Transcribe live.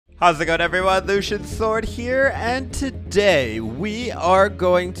How's it going, everyone? Lucian Sword here, and today we are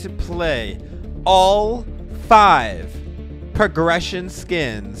going to play all 5 progression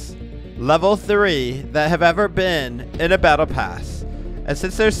skins level 3 that have ever been in a battle pass. And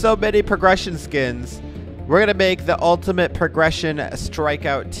since there's so many progression skins, we're gonna make the ultimate progression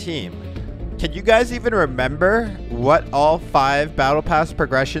strikeout team. Can you guys even remember what all 5 battle pass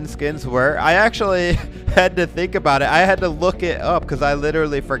progression skins were? I actually had to think about it. I had to look it up because I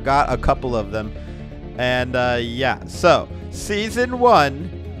literally forgot a couple of them. And yeah, so season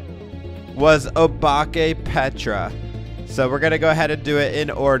 1 was Obake Petra. So we're gonna go ahead and do it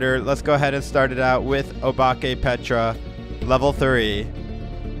in order. Let's go ahead and start it out with Obake Petra level 3.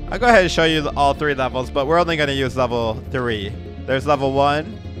 I'll go ahead and show you all 3 levels, but we're only gonna use level 3. There's level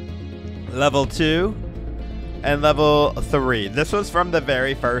 1, level 2, and level 3. This was from the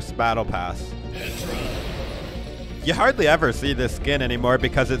very first battle pass. You hardly ever see this skin anymore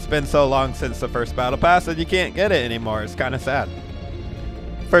because it's been so long since the first battle pass and you can't get it anymore. It's kind of sad.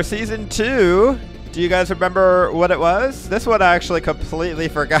 For season 2, do you guys remember what it was? This one I actually completely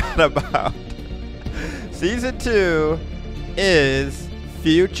forgot about. Season 2 is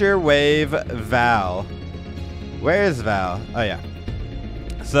Future Wave Val. Where is Val? Oh yeah.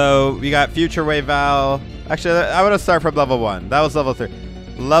 So we got Future Wave Val. Actually, I want to start from level 1. That was level 3.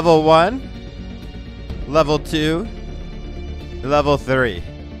 Level 1, level 2, level 3.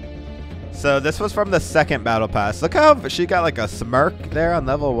 So this was from the second battle pass. Look how she got like a smirk there on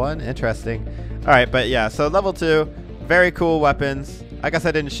level 1. Interesting. All right, but yeah, so level 2, very cool weapons. I guess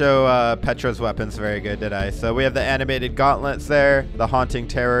I didn't show Petra's weapons very good, did I? So we have the animated gauntlets there, the haunting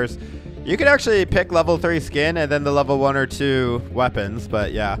terrors. You can actually pick level 3 skin and then the level 1 or 2 weapons,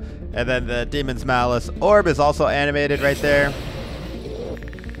 but yeah. And then the Demon's Malice orb is also animated right there.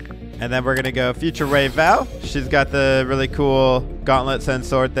 And then we're gonna go Future Wave Val. She's got the really cool gauntlets and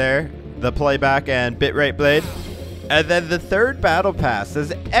sword there, the playback and bitrate blade. And then the third battle pass.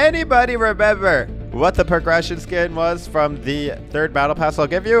 Does anybody remember what the progression skin was from the third battle pass? I'll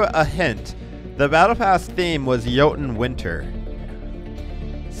give you a hint. The battle pass theme was Jotun Winter.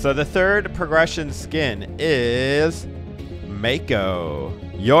 So the third progression skin is Mako.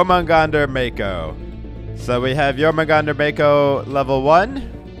 Jormungandr Mako. So we have Jormungandr Mako level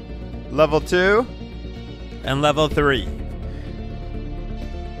 1, level 2, and level 3.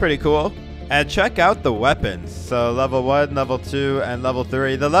 Pretty cool. And check out the weapons. So level 1, level 2, and level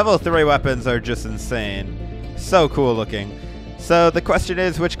 3. The level 3 weapons are just insane. So cool looking. So the question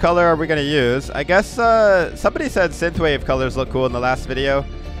is, which color are we going to use? I guess somebody said synthwave colors look cool in the last video.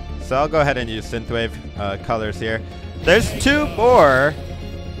 So I'll go ahead and use synthwave colors here. There's 2 more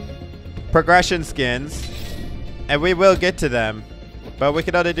progression skins, and we will get to them, but we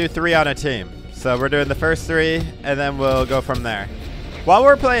can only do 3 on a team. So we're doing the first 3, and then we'll go from there. While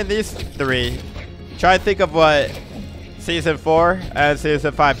we're playing these 3, try and think of what Season 4 and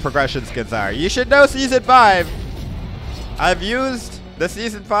Season 5 progression skins are. You should know Season 5. I've used the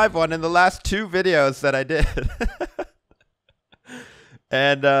Season 5 one in the last 2 videos that I did.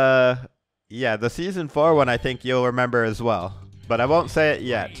 And, yeah, the Season 4 one I think you'll remember as well. But I won't say it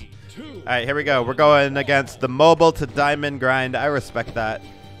yet. Alright, here we go. We're going against the Mobile to Diamond Grind. I respect that.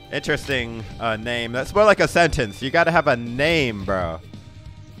 Interesting name. That's more like a sentence. You gotta have a name, bro.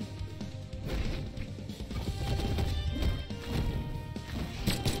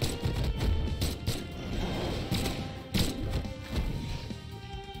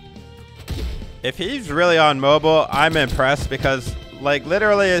 If he's really on mobile, I'm impressed because, like,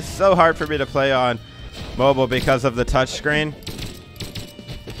 literally it's so hard for me to play on mobile because of the touchscreen.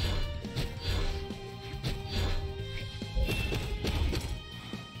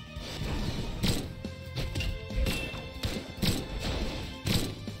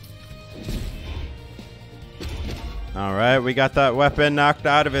 All right, we got that weapon knocked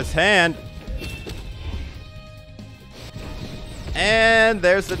out of his hand. And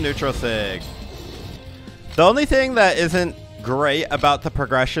there's the neutral sig. The only thing that isn't great about the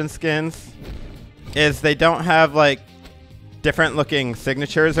progression skins is they don't have like different looking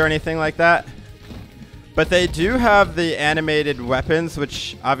signatures or anything like that. But they do have the animated weapons,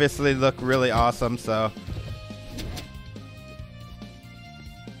 which obviously look really awesome, so.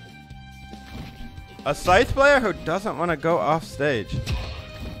 A Scythe player who doesn't want to go off stage.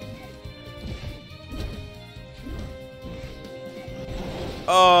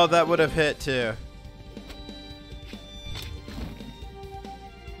 Oh, that would have hit too.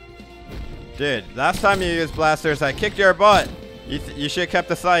 Dude, last time you used blasters, I kicked your butt. You should have kept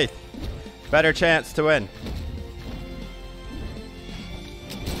the Scythe. Better chance to win.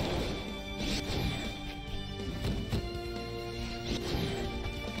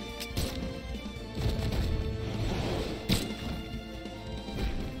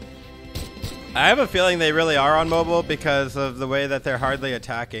 I have a feeling they really are on mobile because of the way that they're hardly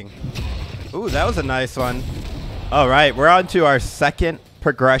attacking. Ooh, that was a nice one. All right, we're on to our second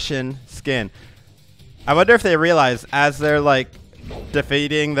progression skin. I wonder if they realize as they're like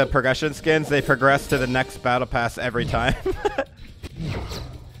defeating the progression skins, they progress to the next battle pass every time.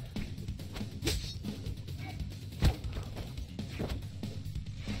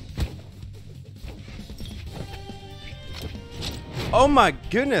 Oh my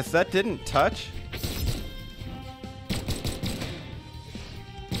goodness, that didn't touch.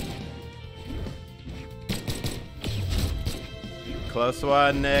 Close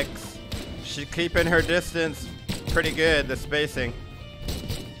one, Nyx. She's keeping her distance pretty good, the spacing.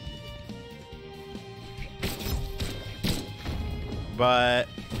 But,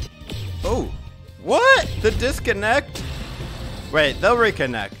 oh, what? The disconnect? Wait, they'll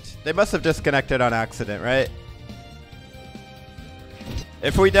reconnect. They must have disconnected on accident, right?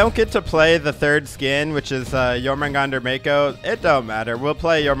 If we don't get to play the third skin, which is Jormungandr Mako, it don't matter. We'll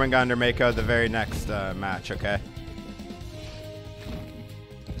play Jormungandr Mako the very next match, okay?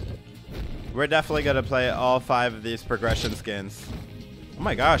 We're definitely going to play all 5 of these progression skins. Oh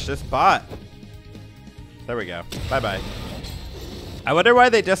my gosh, this bot. There we go. Bye-bye. I wonder why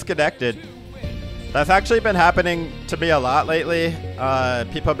they disconnected. That's actually been happening to me a lot lately.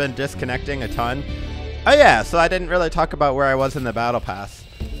 People have been disconnecting a ton. Oh yeah, so I didn't really talk about where I was in the battle pass.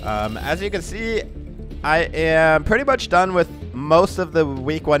 As you can see, I am pretty much done with most of the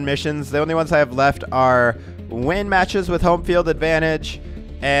week 1 missions. The only ones I have left are win matches with home field advantage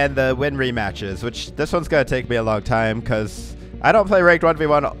and the win rematches, which this one's going to take me a long time because I don't play ranked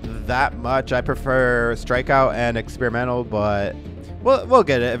 1v1 that much. I prefer strikeout and experimental, but we'll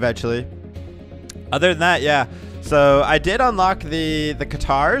get it eventually. Other than that, yeah. So I did unlock the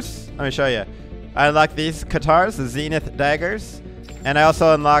katars. Let me show you. I unlocked these katars, the Zenith daggers, and I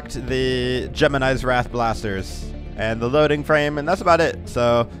also unlocked the Gemini's Wrath blasters and the loading frame, and that's about it.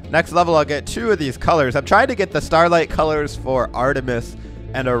 So next level I'll get 2 of these colors. I'm trying to get the Starlight colors for Artemis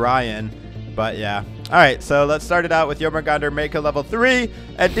and Orion, but yeah. All right, so let's start it out with Jormungandr Mako level 3.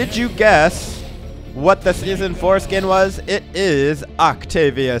 And did you guess what the season 4 skin was? It is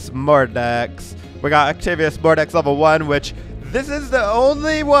Octavius Mordex. We got Octavius Mordex level 1, which this is the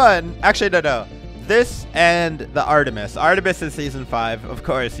only one. Actually, no. This and the Artemis. Artemis is season 5. Of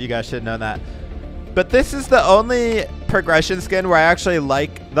course, you guys should know that. But this is the only progression skin where I actually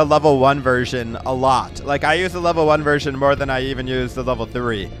like the level 1 version a lot. Like, I use the level 1 version more than I even use the level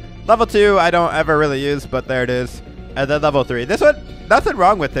 3. Level 2, I don't ever really use, but there it is. And then level 3. This one, nothing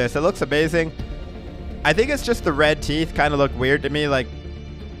wrong with this. It looks amazing. I think it's just the red teeth kind of look weird to me. Like,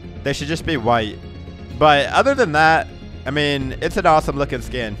 they should just be white. But other than that, I mean, it's an awesome looking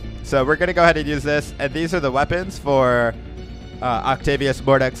skin. So we're going to go ahead and use this. And these are the weapons for Octavius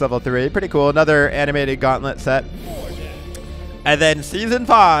Mordex level 3. Pretty cool. Another animated gauntlet set. And then season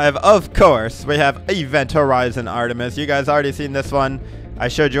 5, of course, we have Event Horizon Artemis. You guys already seen this one. I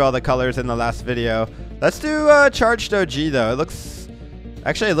showed you all the colors in the last video. Let's do Charged OG though. It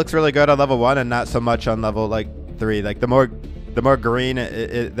looks really good on level 1 and not so much on level like 3. Like the more green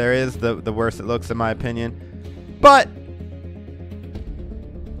there is, the worse it looks in my opinion. But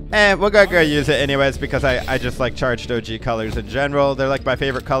we're gonna go use it anyways because I just like Charged OG colors in general. They're like my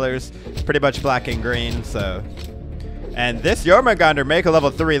favorite colors, pretty much black and green. So, and this Jormungandr Mako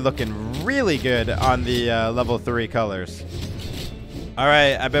level 3 looking really good on the level 3 colors. All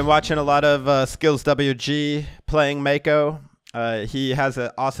right, I've been watching a lot of Skills WG playing Mako. He has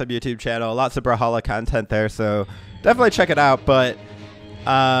an awesome YouTube channel, lots of Brawlhalla content there, so definitely check it out. But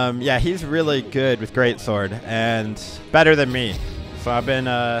yeah, he's really good with Greatsword and better than me. So I've been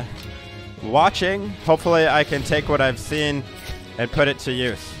watching. Hopefully I can take what I've seen and put it to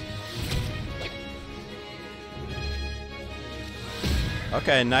use.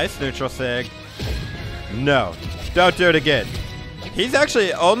 Okay, nice neutral sig. No, don't do it again. He's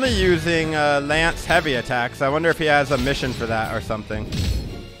actually only using Lance heavy attacks. I wonder if he has a mission for that or something.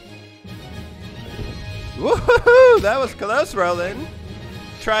 Woohoo! That was close, Roland.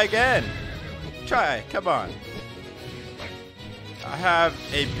 Try again. Try. Come on. I have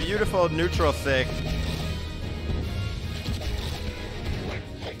a beautiful neutral sig.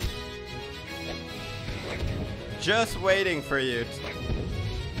 Just waiting for you.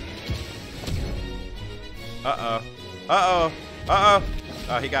 Uh-oh. Uh-oh. Uh-oh.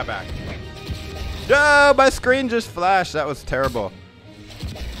 Oh, he got back. No, my screen just flashed. That was terrible.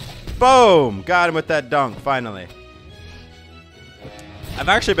 Boom! Got him with that dunk, finally. I've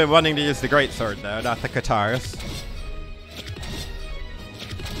actually been wanting to use the Greatsword, though, not the Katars.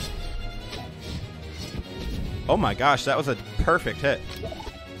 Oh my gosh, that was a perfect hit.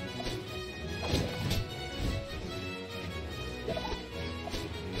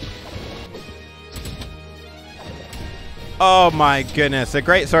 Oh my goodness, a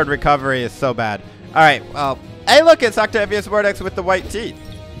great sword recovery is so bad. All right, well, hey look, it's Octavius Vortex with the white teeth.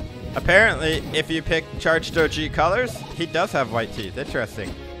 Apparently, if you pick Charged OG colors, he does have white teeth.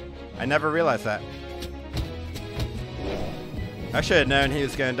 Interesting. I never realized that. I should have known he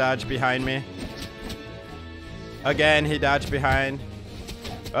was going to dodge behind me. Again, he dodged behind.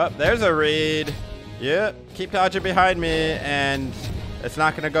 Oh, there's a read. Yep, keep dodging behind me, and it's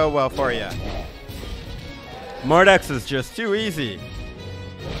not going to go well for you. Mordex is just too easy.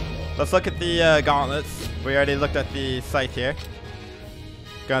 Let's look at the gauntlets. We already looked at the scythe here.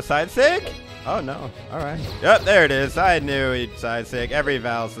 Gonna side sig? Oh no, alright. Yep, there it is. I knew he'd side sig. Every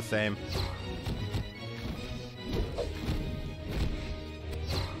Val's the same.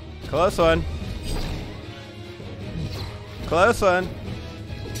 Close one. Close one.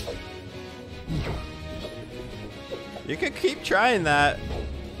 You could keep trying that.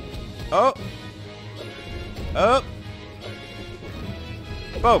 Oh. Oh.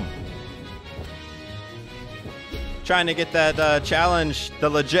 Boom. Trying to get that challenge the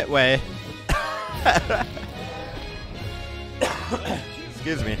legit way.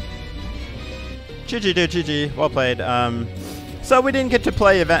 Excuse me. GG. Well played. So we didn't get to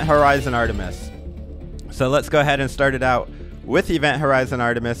play Event Horizon Artemis. So let's go ahead and start it out with Event Horizon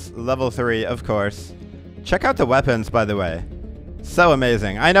Artemis, level 3, of course. Check out the weapons, by the way. So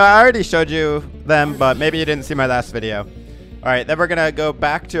amazing. I know I already showed you them, but maybe you didn't see my last video. All right, then we're going to go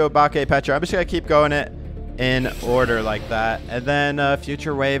back to Obake Petra. I'm just going to keep going it in order like that. And then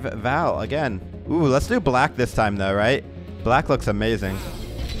Future Wave Val again. Ooh, let's do black this time, though, right? Black looks amazing.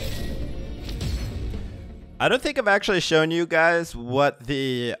 I don't think I've actually shown you guys what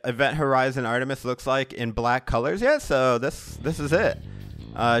the Event Horizon Artemis looks like in black colors yet, so this is it.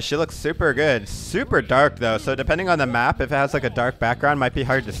 She looks super good. Super dark, though, so depending on the map, if it has like a dark background, might be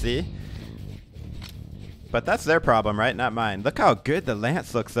hard to see. But that's their problem, right? Not mine. Look how good the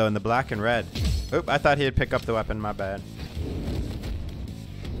lance looks, though, in the black and red. Oop, I thought he'd pick up the weapon. My bad.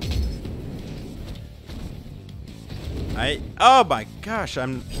 Oh my gosh,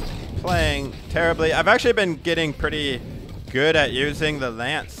 I'm playing terribly. I've actually been getting pretty good at using the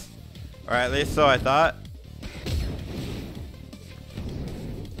lance. Or at least so I thought.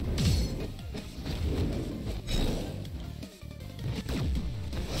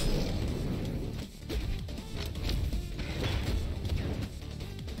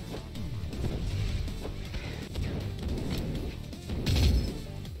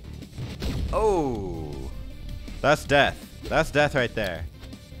 Oh, that's death. That's death right there.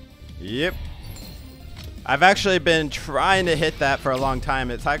 Yep. I've actually been trying to hit that for a long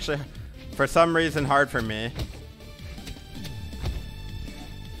time. It's actually, for some reason, hard for me.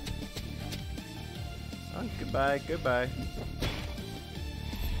 Oh, goodbye, goodbye.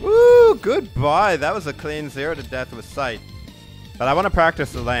 Woo, goodbye. That was a clean 0 to death with sight. But I want to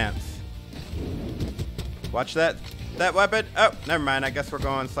practice the lance. Watch that weapon. Oh, never mind. I guess we're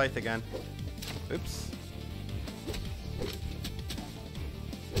going scythe again. Oops.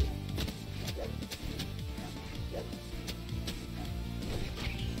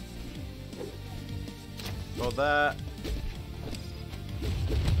 Hold that.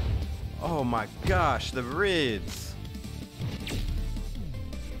 Oh my gosh, the reeds.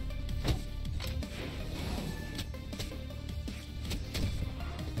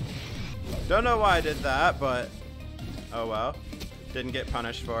 Don't know why I did that, but oh well. Didn't get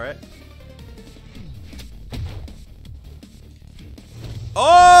punished for it.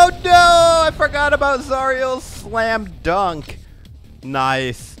 Oh no! I forgot about Zariel's slam dunk.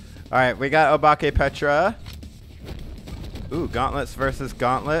 Nice. Alright, we got Obake Petra. Ooh, gauntlets versus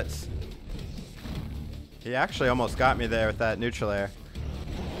gauntlets. He actually almost got me there with that neutral air.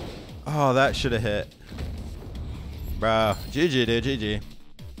 Oh, that should have hit. Bro, GG, dude, GG.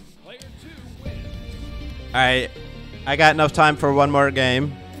 Alright, I got enough time for one more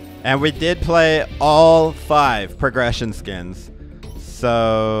game. And we did play all 5 progression skins.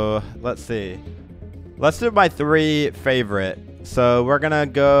 So, let's see. Let's do my 3 favorite. So, we're going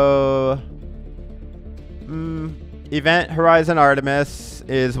to go... Event Horizon Artemis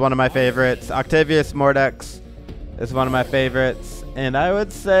is one of my favorites. Octavius Mordex is one of my favorites. And I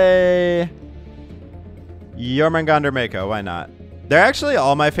would say... Jormungandr Mako, why not? They're actually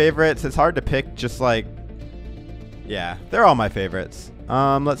all my favorites. It's hard to pick just like... Yeah, they're all my favorites.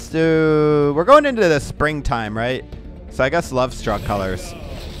 Let's do... We're going into the springtime, right? So I guess Love Struck colors.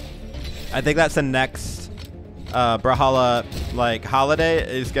 I think that's the next Brawlhalla like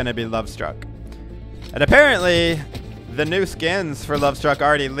holiday is gonna be Love Struck. And apparently the new skins for Love Struck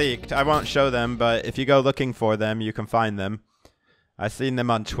already leaked. I won't show them, but if you go looking for them, you can find them. I've seen them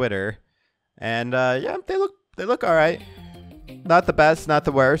on Twitter. And yeah, they look alright. Not the best, not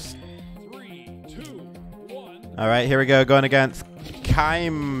the worst. 3, 2, 1. All right, here we go. Going against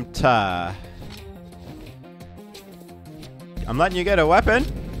Kaimta. I'm letting you get a weapon.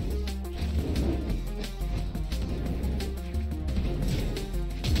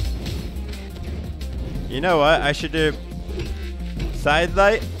 You know what? I should do side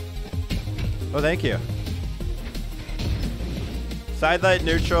light. Oh, thank you. Side light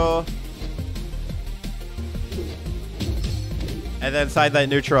neutral. And then side light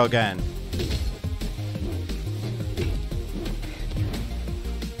neutral again.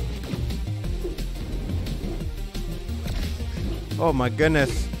 Oh my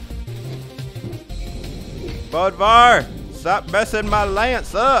goodness. Bodvar, stop messing my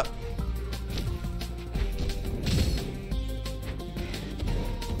lance up.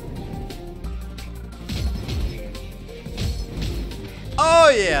 Oh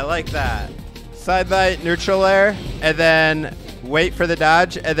yeah, like that. Side light, neutral air, and then wait for the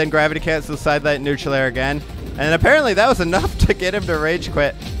dodge, and then gravity cancel, side light, neutral air again. And apparently that was enough to get him to rage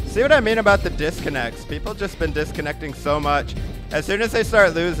quit. See what I mean about the disconnects? People just been disconnecting so much. As soon as they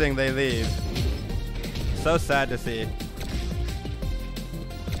start losing, they leave. So sad to see.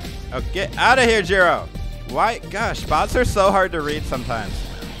 Oh, get out of here, Jiro. Why? Gosh, bots are so hard to read sometimes.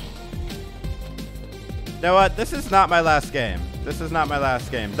 You know what? This is not my last game. This is not my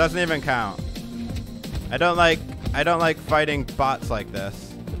last game. Doesn't even count. I don't like fighting bots like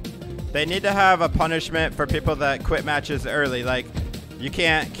this. They need to have a punishment for people that quit matches early. Like, you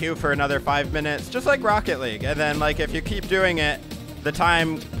can't queue for another 5 minutes, just like Rocket League. And then, like, if you keep doing it, the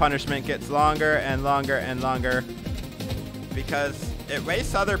time punishment gets longer and longer and longer because it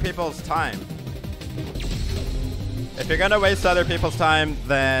wastes other people's time. If you're gonna waste other people's time,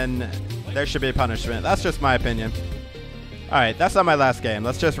 then there should be a punishment. That's just my opinion. All right, that's not my last game.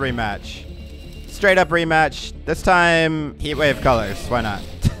 Let's just rematch. Straight up rematch. This time, Heatwave colors. Why not?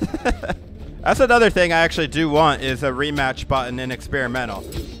 That's another thing I actually do want is a rematch button in experimental.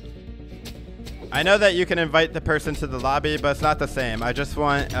 I know that you can invite the person to the lobby, but it's not the same. I just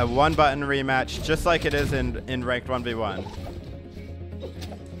want a one button rematch just like it is in ranked 1v1.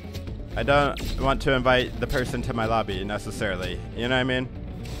 I don't want to invite the person to my lobby necessarily. You know what I mean?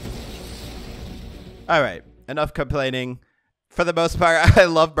 All right, enough complaining. For the most part, I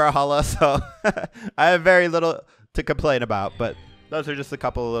love Brawlhalla, so I have very little to complain about, but those are just a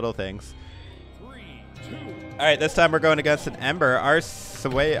couple of little things. 3, 2. All right, this time we're going against an Ember,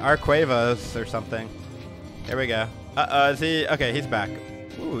 Arquevas or something. Here we go. Is he? Okay, he's back.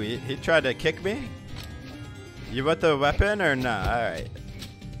 Ooh, he tried to kick me? You want the weapon or not? All right.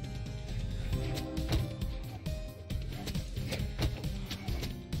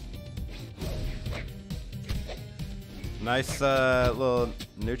 Nice little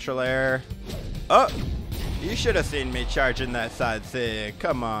neutral air. Oh, you should have seen me charging that side sig.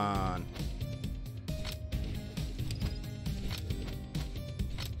 Come on.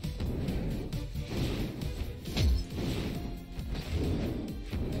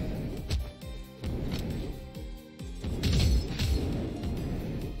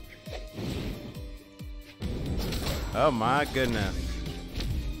 Oh my goodness.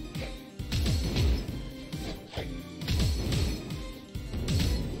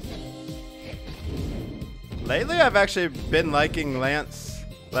 Lately, I've actually been liking Lance,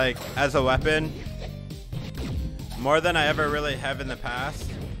 like, as a weapon more than I ever really have in the past.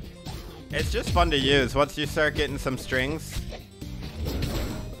 It's just fun to use once you start getting some strings.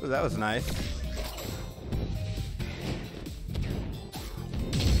 Ooh, that was nice.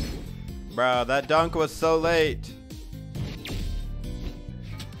 Bro, that dunk was so late.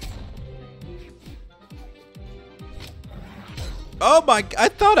 Oh my, I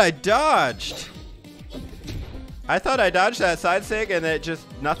thought I dodged. I thought I dodged that side sig and it just,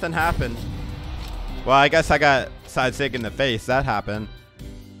 nothing happened. Well, I guess I got side sig in the face. That happened.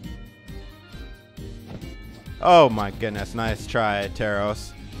 Oh my goodness. Nice try,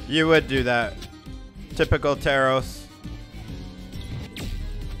 Taros. You would do that. Typical Taros.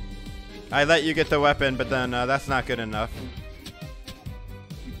 I let you get the weapon, but then that's not good enough.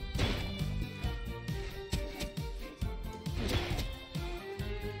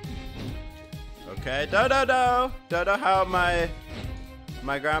 Okay, don't know how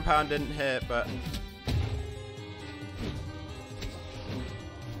my ground pound didn't hit, but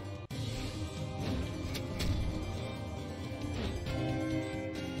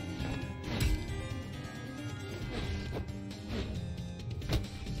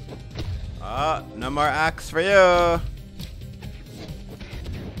oh, no more axe for you.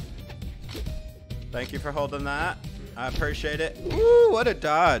 Thank you for holding that. I appreciate it. Ooh, what a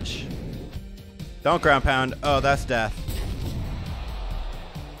dodge. Don't ground pound. Oh, that's death.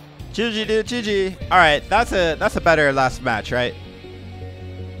 GG, dude, GG. All right, that's a better last match, right?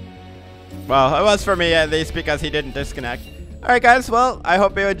 Well, it was for me at least because he didn't disconnect. All right, guys. Well, I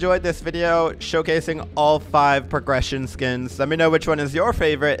hope you enjoyed this video showcasing all 5 progression skins. Let me know which one is your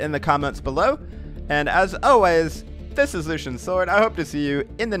favorite in the comments below. And as always, this is Lucian Sword. I hope to see you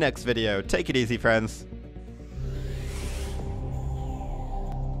in the next video. Take it easy, friends.